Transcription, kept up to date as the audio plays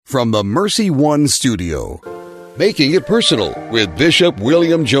From the Mercy One studio, Making It Personal with Bishop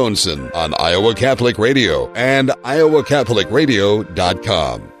William Johnson on Iowa Catholic Radio and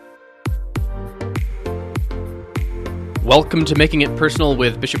iowacatholicradio.com. Welcome to Making It Personal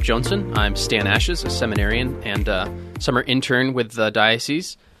with Bishop Johnson. I'm Stan Ashes, a seminarian and summer intern with the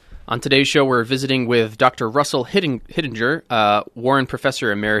diocese. On today's show, we're visiting with Dr. Russel Hittinger, Warren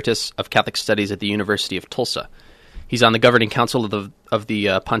Professor Emeritus of Catholic Studies at the University of Tulsa. He's on the governing council of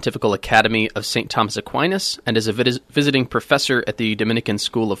the Pontifical Academy of St. Thomas Aquinas and is a visiting professor at the Dominican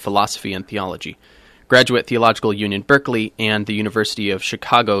School of Philosophy and Theology, Graduate Theological Union Berkeley, and the University of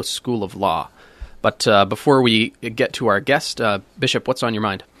Chicago School of Law. But before we get to our guest, Bishop, what's on your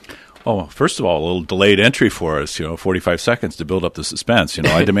mind? Oh, first of all, a little delayed entry for us, 45 seconds to build up the suspense.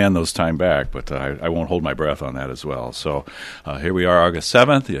 I demand those time back, but I won't hold my breath on that as well. So here we are, August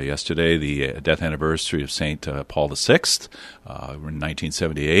 7th, yesterday, the death anniversary of St. Paul VI. We're in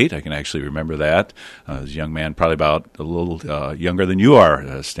 1978. I can actually remember that. As a young man, probably about a little younger than you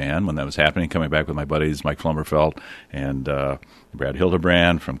are, Stan, when that was happening, coming back with my buddies, Mike Flummerfelt and Brad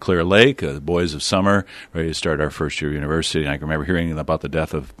Hildebrand from Clear Lake, the boys of summer, ready to start our first year of university. And I can remember hearing about the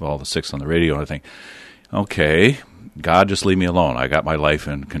death of Paul VI on the radio, and I think, okay, God, just leave me alone. I got my life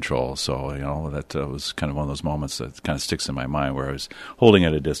in control. So, that was kind of one of those moments that kind of sticks in my mind where I was holding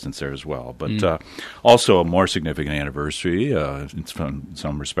at a distance there as well. But also a more significant anniversary, in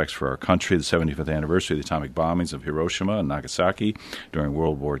some respects for our country, the 75th anniversary of the atomic bombings of Hiroshima and Nagasaki during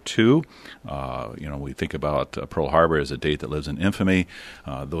World War II. We think about Pearl Harbor as a date that lives in infamy.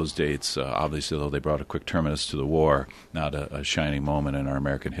 Those dates, obviously, though they brought a quick terminus to the war, not a shining moment in our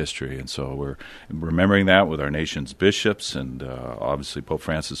American history. And so we're remembering that with our nation's bishops, and obviously Pope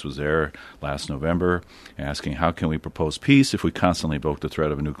Francis was there last November asking how can we propose peace if we constantly invoke the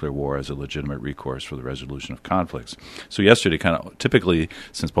threat of a nuclear war as a legitimate recourse for the resolution of conflicts. So yesterday, kind of typically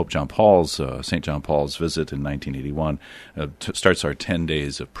since St. John Paul's visit in 1981, starts our 10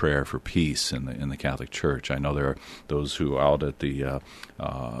 days of prayer for peace in the Catholic Church. I know there are those who out at the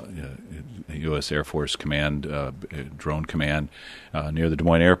U.S. Air Force Command, Drone Command, near the Des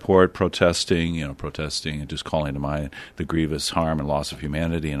Moines Airport, protesting and just calling to mind the grievous harm and loss of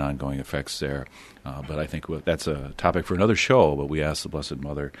humanity and ongoing effects there. But I think that's a topic for another show, but we ask the Blessed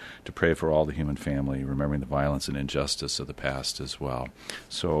Mother to pray for all the human family, remembering the violence and injustice of the past as well.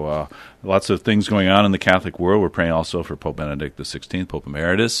 So lots of things going on in the Catholic world. We're praying also for Pope Benedict XVI, Pope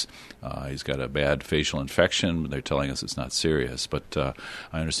Emeritus. He's got a bad facial infection. They're telling us it's not serious, but I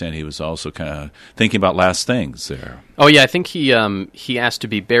understand he was also kind of thinking about last things there. Oh yeah, I think he asked to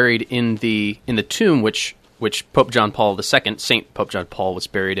be buried in the tomb which Pope John Paul II, Saint Pope John Paul, was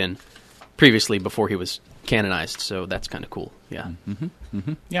buried in previously before he was canonized. So that's kind of cool. Yeah. Mm-hmm.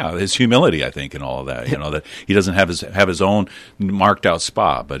 Mm-hmm. Yeah, his humility, I think, and all of that. That he doesn't have his own marked out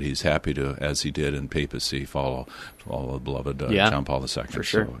spot, but he's happy to, as he did in papacy, follow the beloved John Paul II. For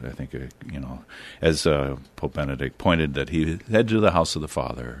sure. So I think as Pope Benedict pointed, that he head to the house of the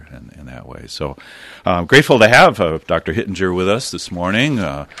Father in that way. So grateful to have Dr. Hittinger with us this morning.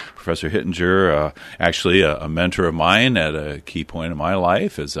 Professor Hittinger, actually a mentor of mine at a key point in my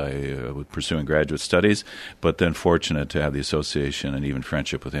life as I was pursuing graduate studies, but then fortunate to have the association and even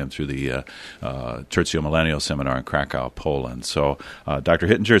friendship with him through the Tertio Millennio Seminar in Krakow, Poland. So, Dr.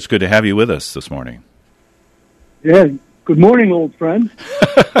 Hittinger, it's good to have you with us this morning. Yeah, good morning, old friend.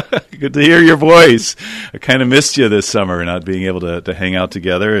 Good to hear your voice. I kind of missed you this summer, not being able to hang out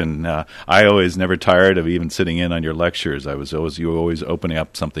together, and I always never tired of even sitting in on your lectures. You were always opening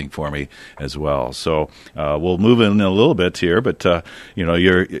up something for me as well. So we'll move in a little bit here, but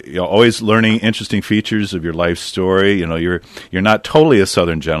you're always learning interesting features of your life story. You're not totally a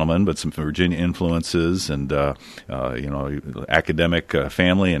Southern gentleman, but some Virginia influences, and academic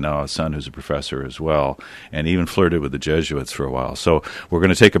family, and now a son who's a professor as well, and even flirted with the Jesuits for a while. So we're going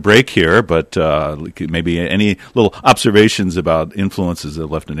to take a break here, but maybe any little observations about influences that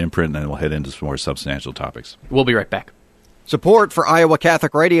left an imprint, and then we'll head into some more substantial topics. We'll be right back. Support for Iowa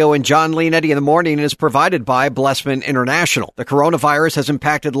Catholic Radio and John Leonetti in the Morning is provided by Blessman International. The coronavirus has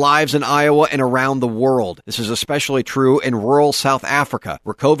impacted lives in Iowa and around the world. This is especially true in rural South Africa,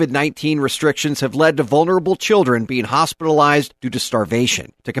 where COVID-19 restrictions have led to vulnerable children being hospitalized due to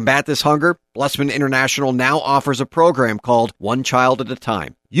starvation. To combat this hunger, Blessman International now offers a program called One Child at a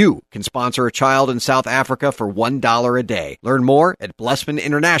Time. You can sponsor a child in South Africa for $1 a day. Learn more at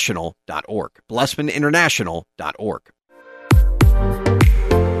blessmaninternational.org. blessmaninternational.org.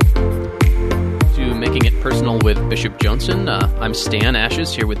 Making It Personal with Bishop Johnson. I'm Stan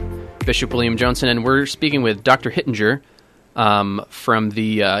Ashes here with Bishop William Johnson, and we're speaking with Dr. Hittinger from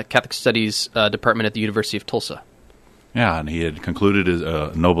the Catholic Studies Department at the University of Tulsa. Yeah, and he had concluded his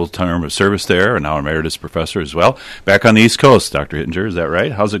noble term of service there, and now emeritus professor as well. Back on the East Coast, Dr. Hittinger, is that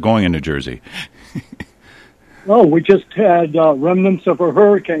right? How's it going in New Jersey? Well, we just had remnants of a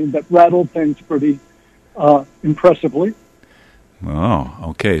hurricane that rattled things pretty impressively. Oh,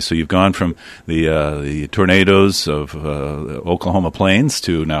 okay. So you've gone from the tornadoes of Oklahoma plains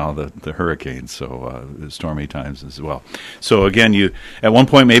to now the hurricanes, so stormy times as well. So again, you at one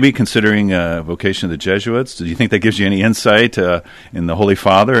point maybe considering vocation of the Jesuits. Do you think that gives you any insight in the Holy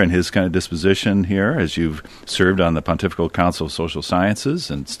Father and his kind of disposition here as you've served on the Pontifical Council of Social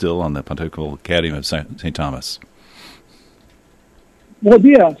Sciences and still on the Pontifical Academy of St. Thomas? Well,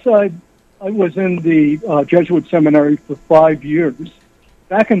 yes, I was in the Jesuit seminary for 5 years,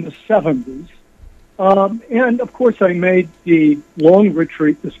 back in the 70s. And, of course, I made the long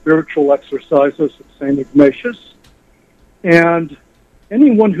retreat, the spiritual exercises of St. Ignatius. And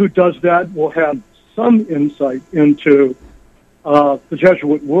anyone who does that will have some insight into the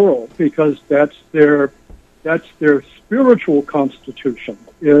Jesuit world, because that's their spiritual constitution,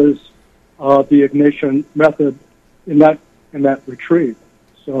 is the Ignatian method in that retreat.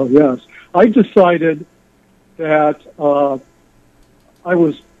 So, yes. I decided that I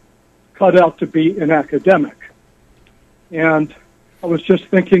was cut out to be an academic. And I was just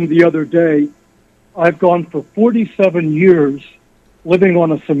thinking the other day, I've gone for 47 years living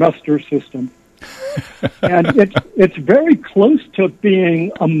on a semester system. And it's very close to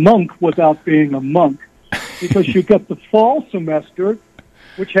being a monk without being a monk, because you get the fall semester,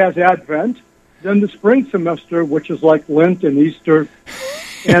 which has Advent, then the spring semester, which is like Lent and Easter,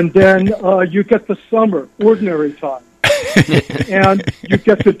 and then you get the summer, ordinary time. And you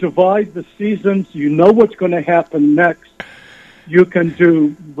get to divide the seasons. You know what's going to happen next. You can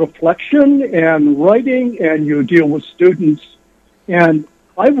do reflection and writing, and you deal with students. And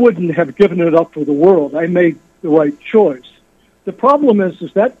I wouldn't have given it up for the world. I made the right choice. The problem is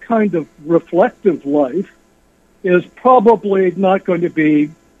that kind of reflective life is probably not going to be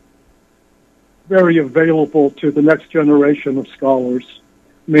very available to the next generation of scholars.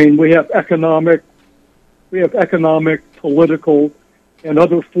 I mean, we have economic, political, and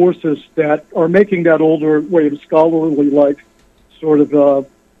other forces that are making that older way of scholarly life sort of a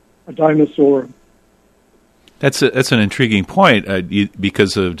dinosaur. That's an intriguing point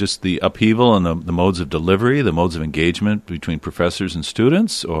because of just the upheaval and the modes of delivery, the modes of engagement between professors and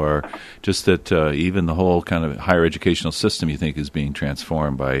students, or just that even the whole kind of higher educational system you think is being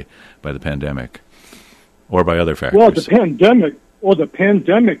transformed by the pandemic or by other factors? Well, the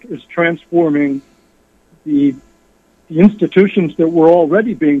pandemic is transforming the institutions that were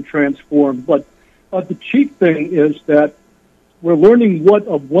already being transformed. But the chief thing is that we're learning what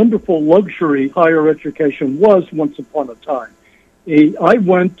a wonderful luxury higher education was once upon a time. I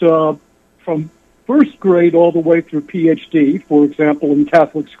went from first grade all the way through PhD, for example, in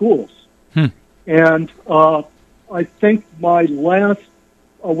Catholic schools. And I think my last,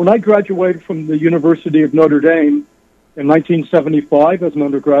 when I graduated from the University of Notre Dame in 1975 as an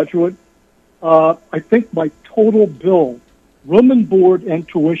undergraduate, I think my total bill, room and board and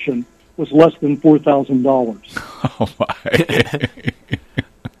tuition, was less than $4,000. Oh my!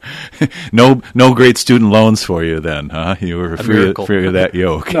 No great student loans for you then, huh? You were free of that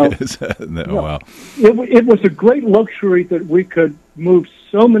yoke. No. No. Wow. It was a great luxury that we could move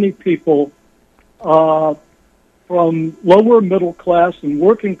so many people from lower middle class and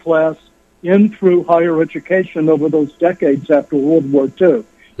working class in through higher education over those decades after World War II.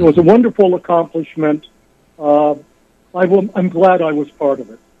 It was a wonderful accomplishment. I'm glad I was part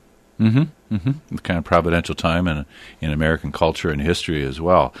of it. The kind of providential time in American culture and history as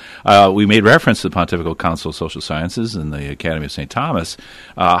well. We made reference to the Pontifical Council of Social Sciences and the Academy of St. Thomas.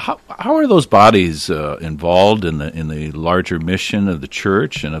 How are those bodies involved in the larger mission of the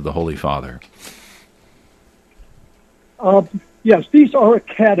Church and of the Holy Father? Yes, these are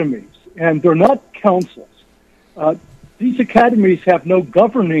academies, and they're not councils. These academies have no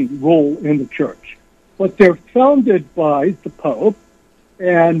governing role in the Church, but they're founded by the Pope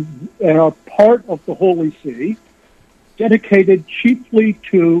and are part of the Holy See, dedicated chiefly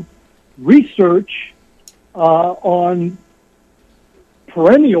to research on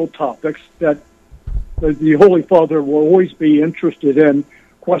perennial topics that the Holy Father will always be interested in,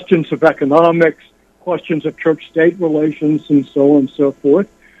 questions of economics, questions of church-state relations, and so on and so forth,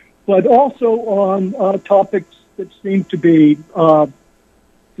 but also on topics that seem to be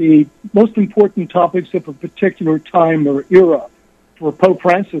the most important topics of a particular time or era. For Pope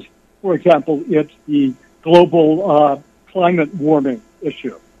Francis, for example, it's the global climate warming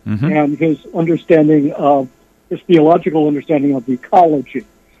issue and his understanding of, his theological understanding of ecology.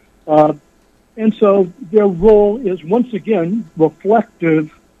 And so their role is, once again,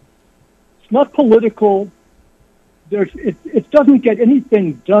 reflective. It's not political. It doesn't get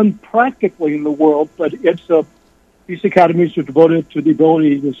anything done practically in the world, but these academies are devoted to the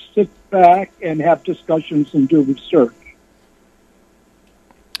ability to sit back and have discussions and do research.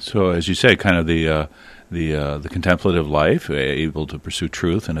 So, as you say, kind of the contemplative life, able to pursue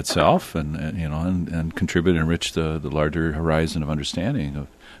truth in itself, and contribute and enrich the larger horizon of understanding of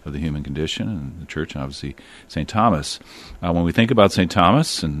the human condition and the church, and obviously St. Thomas. When we think about St.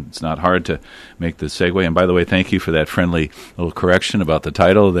 Thomas, and it's not hard to make the segue, and by the way, thank you for that friendly little correction about the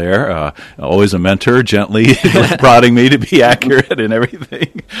title there. Always a mentor, gently prodding me to be accurate in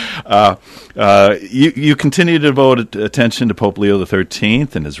everything. You continue to devote attention to Pope Leo XIII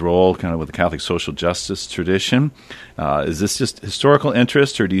and his role kind of with the Catholic social justice tradition. Is this just historical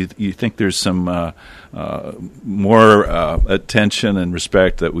interest, or do you think there's some more attention and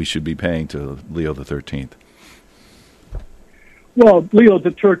respect that we should be paying to Leo XIII? Well, Leo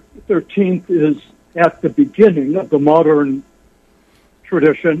XIII is at the beginning of the modern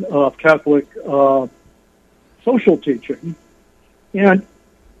tradition of Catholic social teaching, and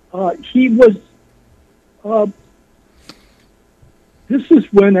he was. This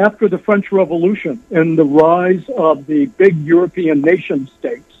is when, after the French Revolution and the rise of the big European nation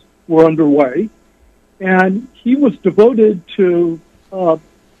states were underway, and he was devoted to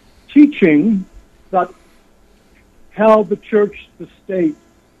teaching about how the church, the state,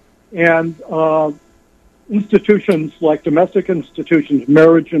 and institutions like domestic institutions,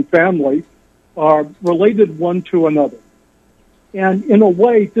 marriage and family, are related one to another. And in a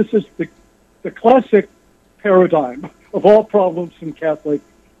way, this is the classic paradigm of all problems in Catholic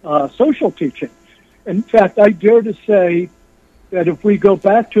social teaching. In fact, I dare to say that if we go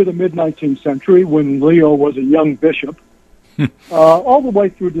back to the mid-19th century when Leo was a young bishop, all the way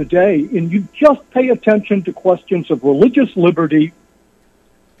through today, and you just pay attention to questions of religious liberty,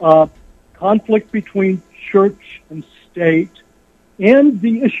 conflict between church and state, and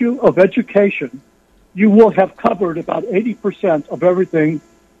the issue of education, you will have covered about 80% of everything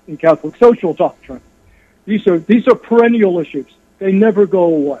in Catholic social doctrine. These are perennial issues. They never go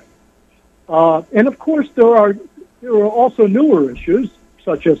away. And of course, there are also newer issues,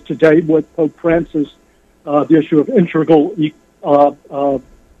 such as today with Pope Francis, the issue of integral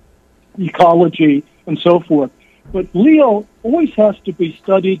ecology and so forth. But Leo always has to be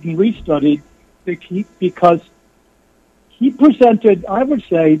studied and restudied because he presented, I would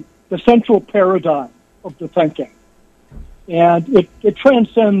say, the central paradigm of the thinking. And it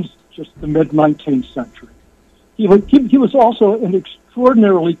transcends just the mid-19th century. He was also an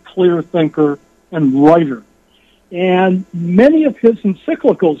extraordinarily clear thinker and writer. And many of his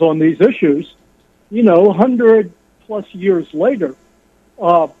encyclicals on these issues, 100-plus years later,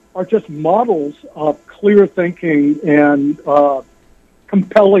 are just models of clear thinking and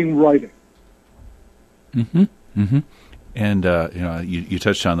compelling writing. Mm-hmm. Mm-hmm. And you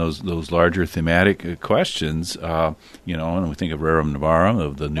touched on those larger thematic questions, and we think of Rerum Novarum,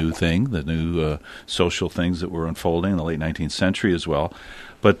 of the new thing, the new social things that were unfolding in the late 19th century as well.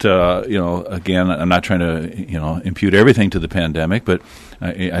 But, again, I'm not trying to, impute everything to the pandemic, but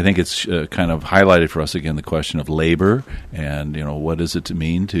I think it's kind of highlighted for us again the question of labor and, what does it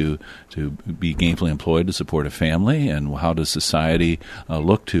mean to be gainfully employed to support a family, and how does society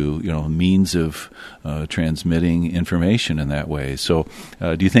look to, means of transmitting information in that way. So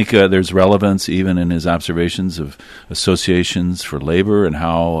do you think there's relevance even in his observations of associations for labor and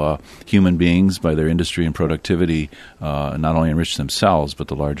how human beings, by their industry and productivity, not only enrich themselves, but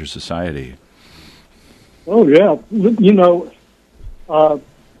the larger society? Oh, yeah.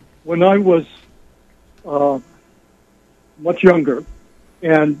 When I was much younger,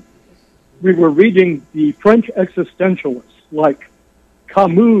 and we were reading the French existentialists like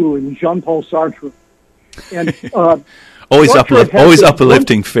Camus and Jean-Paul Sartre, and always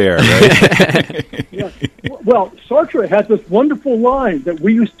uplifting fare, right? Yeah. Well, Sartre had this wonderful line that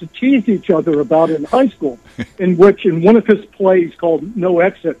we used to tease each other about in high school, in which, in one of his plays called No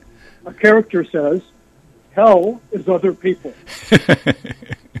Exit, a character says, "Hell is other people."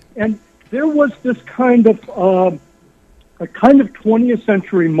 And there was this kind of a kind of 20th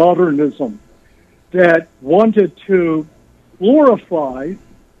century modernism that wanted to glorify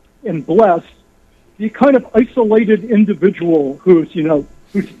and bless the kind of isolated individual who's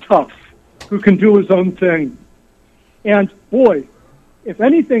tough, who can do his own thing. And boy, if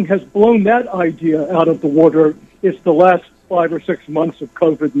anything has blown that idea out of the water, it's the last 5 or 6 months of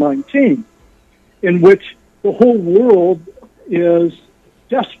COVID-19, in which the whole world is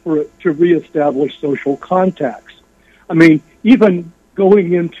desperate to reestablish social contacts. I mean, even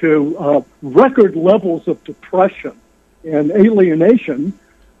going into record levels of depression and alienation,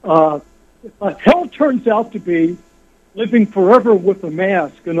 hell turns out to be living forever with a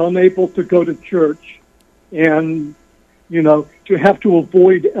mask and unable to go to church and, to have to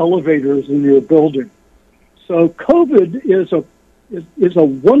avoid elevators in your building. So COVID is a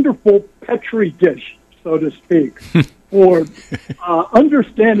wonderful Petri dish, so to speak, for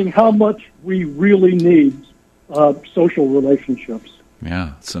understanding how much we really need social relationships.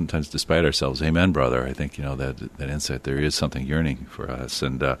 Yeah, sometimes despite ourselves. Amen, brother. I think, that insight, there is something yearning for us.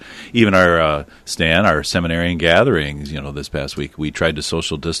 And even our seminarian gatherings, this past week, we tried to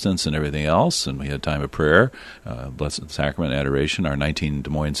social distance and everything else, and we had time of prayer, Blessed Sacrament, Adoration, our 19 Des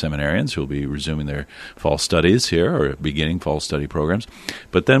Moines seminarians who will be resuming their fall studies here, or beginning fall study programs.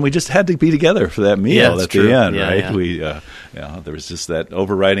 But then we just had to be together for that meal at the end, right? Yeah. There was just that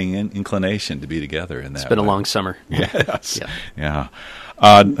overriding inclination to be together in that. It's been a long summer. Yes. Yeah.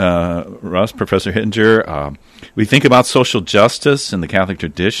 Russ, Professor Hittinger, we think about social justice in the Catholic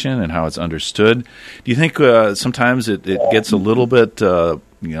tradition and how it's understood. Do you think sometimes it gets a little bit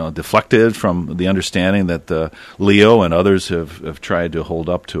deflected from the understanding that Leo and others have tried to hold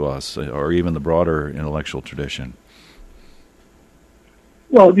up to us, or even the broader intellectual tradition?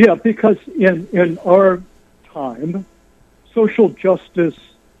 Well, yeah, because in our time, social justice,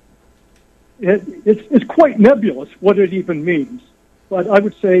 it's quite nebulous what it even means. But I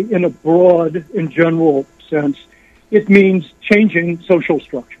would say in a broad and general sense, it means changing social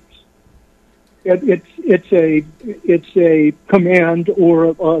structures. It's a command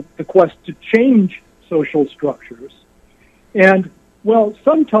or a quest to change social structures. And, well,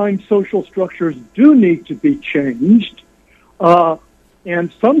 sometimes social structures do need to be changed,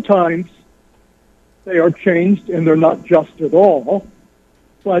 and sometimes they are changed and they're not just at all.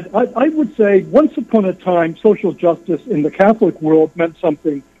 But I would say once upon a time, social justice in the Catholic world meant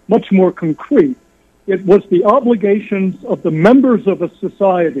something much more concrete. It was the obligations of the members of a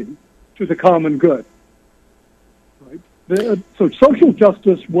society to the common good. Right? So social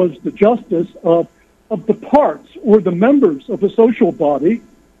justice was the justice of the parts or the members of a social body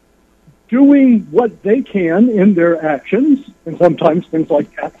doing what they can in their actions, and sometimes things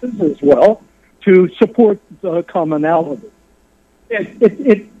like taxes as well, to support the commonality. It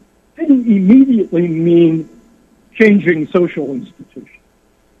didn't immediately mean changing social institutions.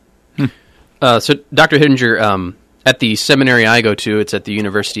 So, Dr. Hittinger, at the seminary I go to, it's at the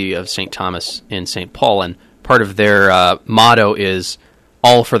University of St. Thomas in St. Paul, and part of their motto is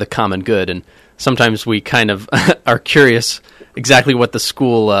all for the common good. And sometimes we kind of are curious exactly what the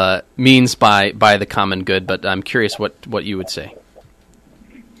school means by the common good, but I'm curious what you would say.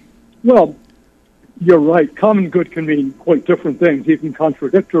 Well, you're right. Common good can mean quite different things, even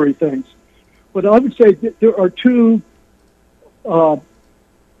contradictory things. But I would say that there are two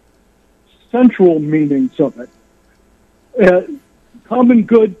central meanings of it. Common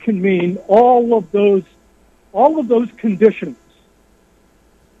good can mean all of those conditions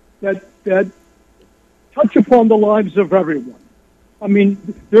that touch upon the lives of everyone. I mean,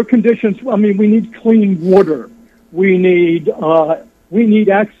 there are conditions. I mean, we need clean water. We need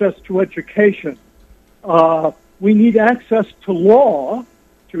access to education. We need access to law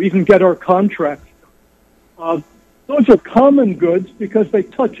to even get our contracts done. Those are common goods because they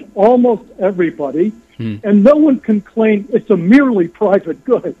touch almost everybody, and no one can claim it's a merely private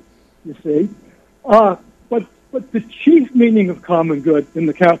good, you see. But the chief meaning of common good in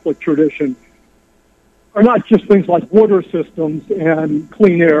the Catholic tradition are not just things like water systems and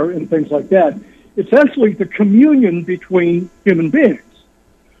clean air and things like that. It's actually the communion between human beings.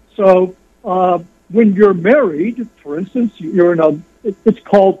 So, when you're married, for instance, it's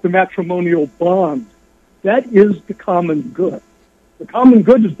called the matrimonial bond. That is the common good. The common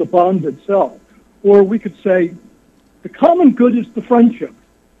good is the bond itself. Or we could say the common good is the friendship.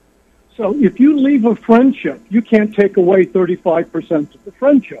 So if you leave a friendship, you can't take away 35% of the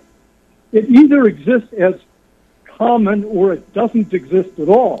friendship. It either exists as common or it doesn't exist at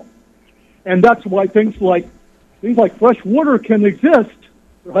all. And that's why things like fresh water can exist,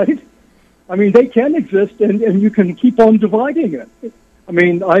 right? I mean, they can exist, and you can keep on dividing it. I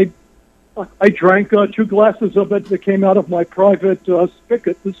mean, I drank 2 glasses of it that came out of my private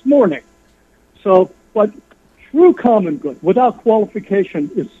spigot this morning. So, but true common good, without qualification,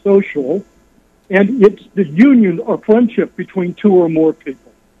 is social, and it's the union or friendship between 2 or more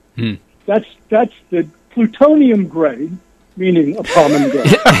people. That's the plutonium grade meaning of common good.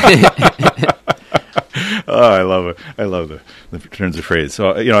 I love it. I love the turns of phrase.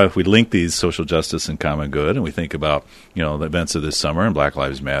 So, if we link these social justice and common good, and we think about, the events of this summer and Black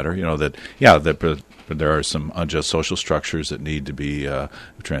Lives Matter, that there are some unjust social structures that need to be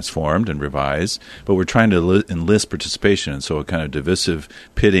transformed and revised, but we're trying to enlist participation, and so a kind of divisive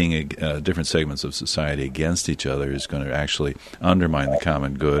pitting different segments of society against each other is going to actually undermine the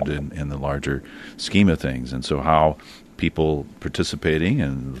common good in the larger scheme of things. And so how people participating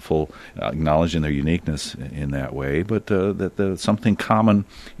and full acknowledging their uniqueness in that way, but that something common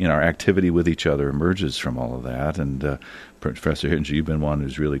in our activity with each other emerges from all of that. And Professor Hittinger, you've been one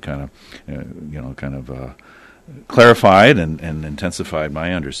who's really kind of clarified and intensified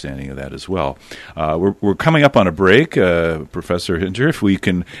my understanding of that as well. We're coming up on a break, Professor Hittinger. If we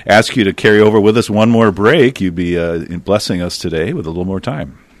can ask you to carry over with us one more break, you'd be blessing us today with a little more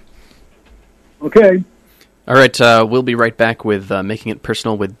time. Okay. All right, we'll be right back with Making It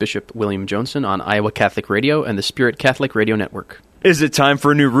Personal with Bishop William Johnson on Iowa Catholic Radio and the Spirit Catholic Radio Network. Is it time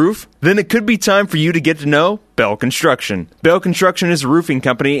for a new roof? Then it could be time for you to get to know Bell Construction. Bell Construction is a roofing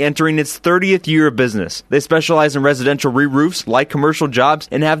company entering its 30th year of business. They specialize in residential re-roofs, like commercial jobs,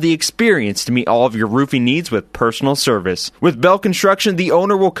 and have the experience to meet all of your roofing needs with personal service. With Bell Construction, the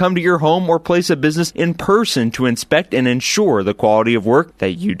owner will come to your home or place of business in person to inspect and ensure the quality of work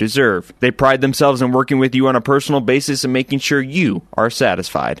that you deserve. They pride themselves in working with you on a personal basis and making sure you are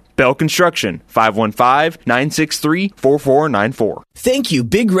satisfied. Bell Construction, 515-963-4494. Thank you,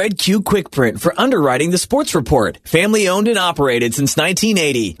 Big Red Q Quick Print, for underwriting the sports report. Family owned and operated since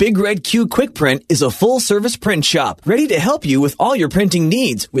 1980, Big Red Q Quick Print is a full-service print shop ready to help you with all your printing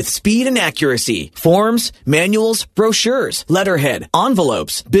needs with speed and accuracy. Forms, manuals, brochures, letterhead,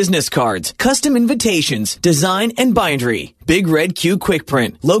 envelopes, business cards, custom invitations, design, and bindery. Big Red Q Quick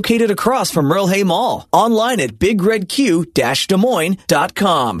Print, located across from Merle Hay Mall. Online at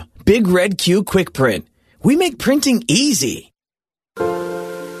bigredq-desmoines.com. Big Red Q Quick Print. We make printing easy.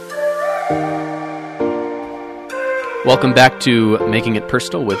 Welcome back to Making It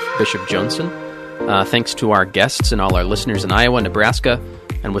Personal with Bishop Johnson. Thanks to our guests and all our listeners in Iowa, Nebraska,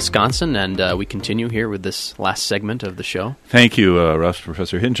 and Wisconsin, and we continue here with this last segment of the show. Thank you,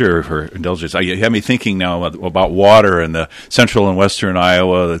 Professor Hittinger, for indulgence. You have me thinking now about water in the central and western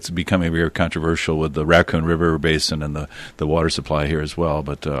Iowa. That's becoming very controversial with the Raccoon River Basin and the water supply here as well.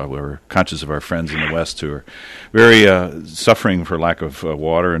 But we're conscious of our friends in the west who are very suffering for lack of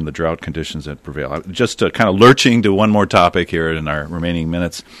water and the drought conditions that prevail. Just kind of lurching to one more topic here in our remaining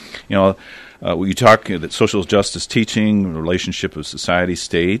minutes. You talk that social justice teaching, relationship of society,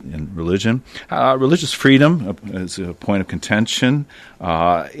 state, and religion. Religious freedom is a point of contention.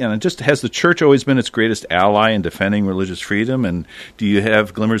 And just has the church always been its greatest ally in defending religious freedom? And do you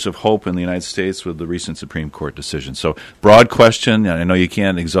have glimmers of hope in the United States with the recent Supreme Court decision? So, broad question. I know you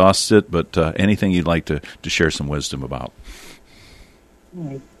can't exhaust it, but anything you'd like to share some wisdom about?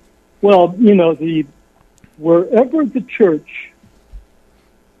 Well, wherever the church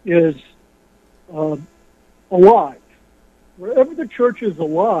is alive. Wherever the church is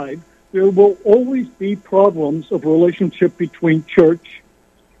alive, there will always be problems of relationship between church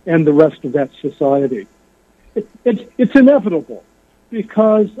and the rest of that society. It's inevitable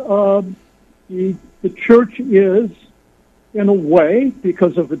because the church is, in a way,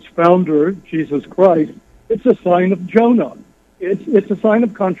 because of its founder, Jesus Christ, it's a sign of Jonah. It's a sign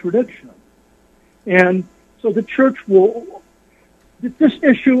of contradiction. And so the church will... This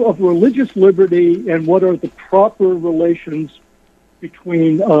issue of religious liberty and what are the proper relations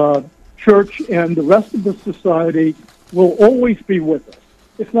between church and the rest of the society will always be with us.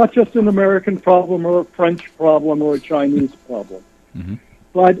 It's not just an American problem or a French problem or a Chinese problem. Mm-hmm.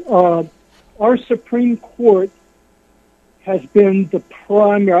 But our Supreme Court has been the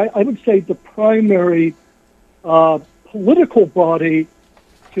primary, I would say the primary political body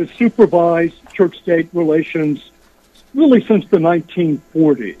to supervise church-state relations really since the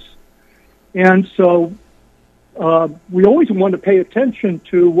 1940s. And so we always want to pay attention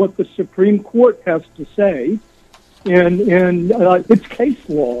to what the Supreme Court has to say in its case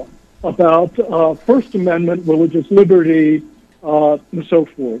law about First Amendment, religious liberty, and so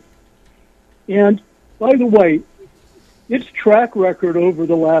forth. And by the way, its track record over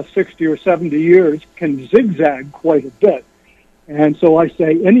the last 60 or 70 years can zigzag quite a bit. And so I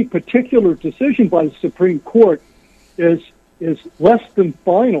say any particular decision by the Supreme Court is less than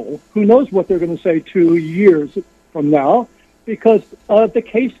final. Who knows what they're going to say 2 years from now, because the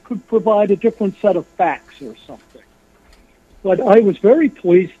case could provide a different set of facts or something. But I was very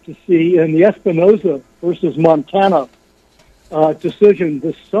pleased to see in the Espinoza versus Montana decision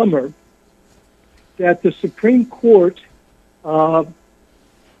this summer that the Supreme Court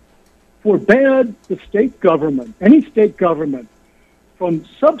forbade the state government, any state government, from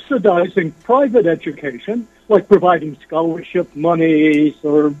subsidizing private education, like providing scholarship monies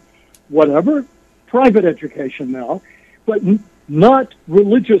or whatever, private education now, but not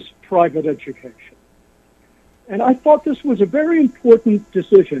religious private education. And I thought this was a very important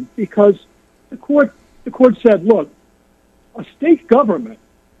decision because the court said, look, a state government,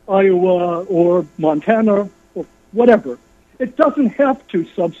 Iowa or Montana or whatever, it doesn't have to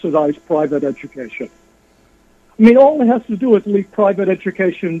subsidize private education. I mean, all it has to do is leave private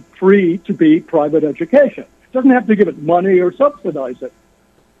education free to be private education. It doesn't have to give it money or subsidize it.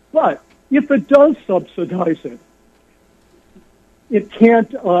 But if it does subsidize it, it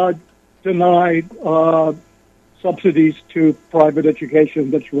can't deny subsidies to private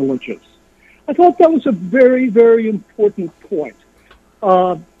education that's religious. I thought that was a very, very important point.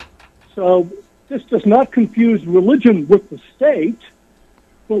 So this does not confuse religion with the state,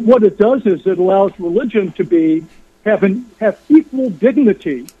 but what it does is it allows religion to have equal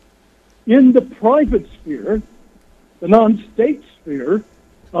dignity in the private sphere, the non-state sphere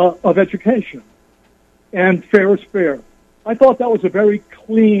of education, and fair is fair. I thought that was a very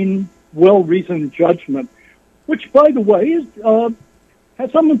clean, well-reasoned judgment, which, by the way,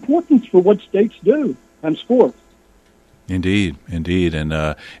 has some importance for what states do henceforth. Indeed, and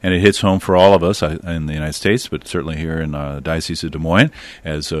it hits home for all of us in the United States, but certainly here in the Diocese of Des Moines,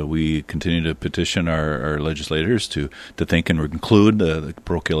 as we continue to petition our legislators to think and include the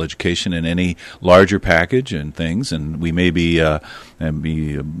parochial education in any larger package and things. And we may be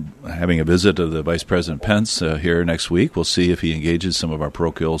having a visit of the Vice President Pence here next week. We'll see if he engages some of our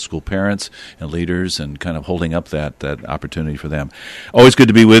parochial school parents and leaders and kind of holding up that opportunity for them. Always good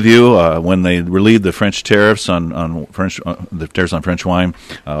to be with you. When they relieve the French tariffs on French wine,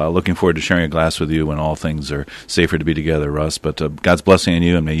 looking forward to sharing a glass with you when all things are safer to be together, Russ. But God's blessing on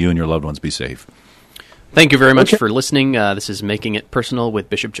you, and may you and your loved ones be safe. Thank you very much for listening. This is Making It Personal with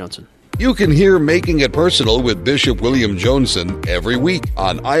Bishop Johnson. You can hear Making It Personal with Bishop William Johnson every week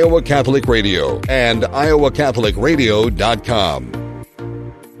on Iowa Catholic Radio and iowacatholicradio.com.